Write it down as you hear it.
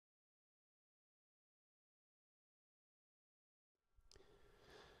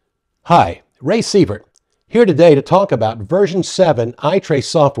Hi, Ray Sievert, here today to talk about version 7 iTrace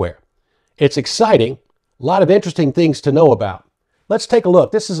software. It's exciting, a lot of interesting things to know about. Let's take a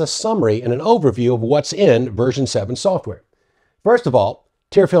look. This is a summary and an overview of what's in version 7 software. First of all,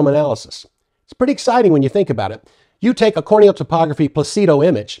 tear film analysis. It's pretty exciting when you think about it. You take a corneal topography placido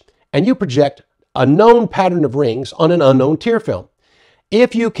image and you project a known pattern of rings on an unknown tear film.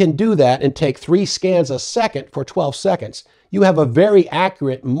 If you can do that and take 3 scans a second for 12 seconds, you have a very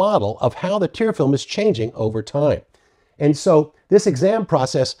accurate model of how the tear film is changing over time. And so this exam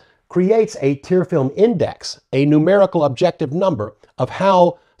process creates a tear film index, a numerical objective number of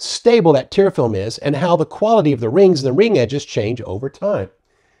how stable that tear film is and how the quality of the rings and the ring edges change over time.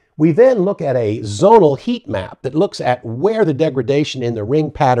 We then look at a zonal heat map that looks at where the degradation in the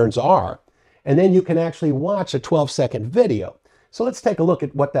ring patterns are. And then you can actually watch a 12-second video. So let's take a look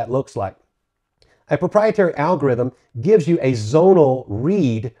at what that looks like. A proprietary algorithm gives you a zonal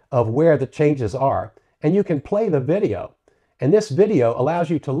read of where the changes are, and you can play the video. And this video allows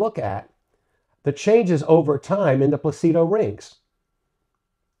you to look at the changes over time in the placido rings.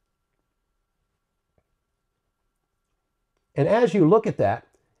 And as you look at that,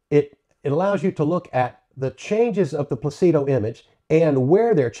 it allows you to look at the changes of the placido image and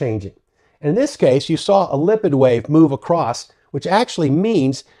where they're changing. In this case, you saw a lipid wave move across, which actually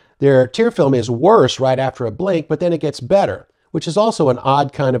means their tear film is worse right after a blink, but then it gets better, which is also an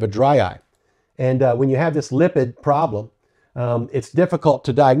odd kind of a dry eye. And when you have this lipid problem, it's difficult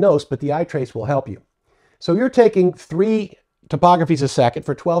to diagnose, but the iTrace will help you. So you're taking 3 topographies a second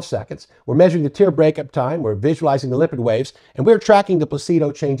for 12 seconds. We're measuring the tear breakup time. We're visualizing the lipid waves, and we're tracking the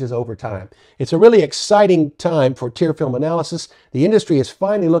placido changes over time. It's a really exciting time for tear film analysis. The industry is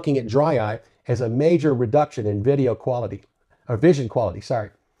finally looking at dry eye as a major reduction in video quality, or vision quality,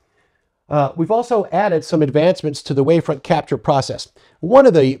 sorry. We've also added some advancements to the Wavefront Capture process. One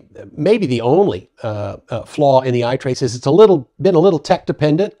of the, maybe the only flaw in the iTrace is it's been a little tech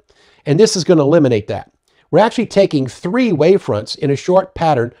dependent, and this is going to eliminate that. We're actually taking 3 wavefronts in a short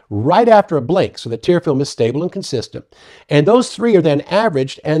pattern right after a blink, so the tear film is stable and consistent. And those 3 are then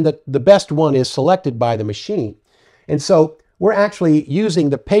averaged, and the best one is selected by the machine. And so we're actually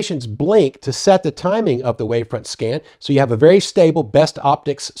using the patient's blink to set the timing of the wavefront scan. So you have a very stable best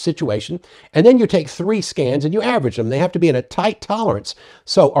optics situation. And then you take 3 scans and you average them. They have to be in a tight tolerance.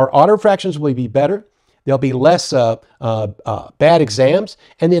 So our auto-refractions will be better. There'll be less bad exams,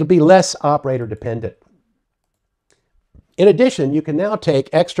 and it'll be less operator dependent. In addition, you can now take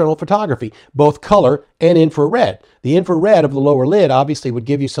external photography, both color and infrared. The infrared of the lower lid obviously would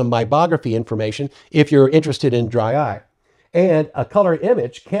give you some meibography information if you're interested in dry eye. And a color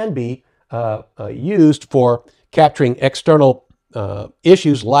image can be used for capturing external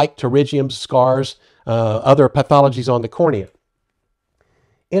issues like pterygiums, scars, other pathologies on the cornea.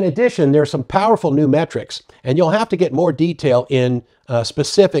 In addition, there are some powerful new metrics, and you'll have to get more detail in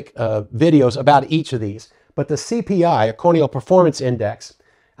specific videos about each of these. But the CPI, a corneal performance index,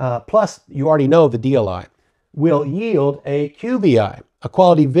 plus you already know the DLI, will yield a QVI, a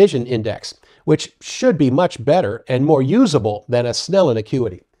quality vision index, which should be much better and more usable than a Snellen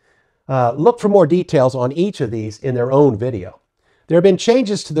acuity. Look for more details on each of these in their own video. There have been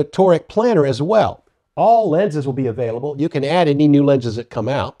changes to the Toric Planner as well. All lenses will be available. You can add any new lenses that come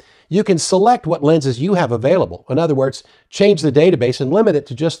out. You can select what lenses you have available. In other words, change the database and limit it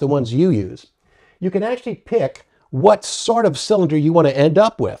to just the ones you use. You can actually pick what sort of cylinder you want to end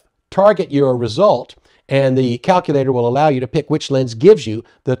up with. Target your result, and the calculator will allow you to pick which lens gives you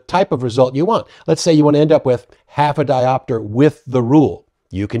the type of result you want. Let's say you want to end up with half a diopter with the rule.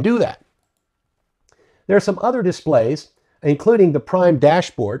 You can do that. There are some other displays, including the Prime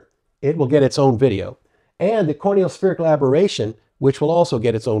dashboard. It will get its own video. And the corneal spherical aberration, which will also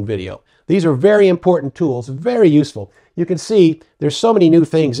get its own video. These are very important tools, very useful. You can see there's so many new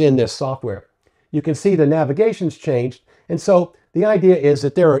things in this software. You can see the navigation's changed. And so the idea is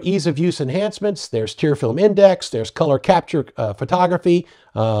that there are ease of use enhancements. There's tear film index, there's color capture photography,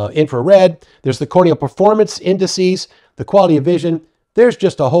 infrared, there's the corneal performance indices, the quality of vision. There's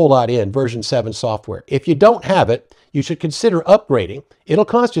just a whole lot in version 7 software. If you don't have it, you should consider upgrading. It'll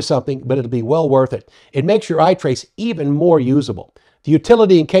cost you something, but it'll be well worth it. It makes your iTrace even more usable. The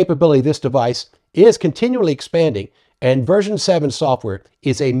utility and capability of this device is continually expanding, and version 7 software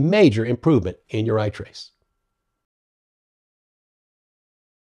is a major improvement in your iTrace.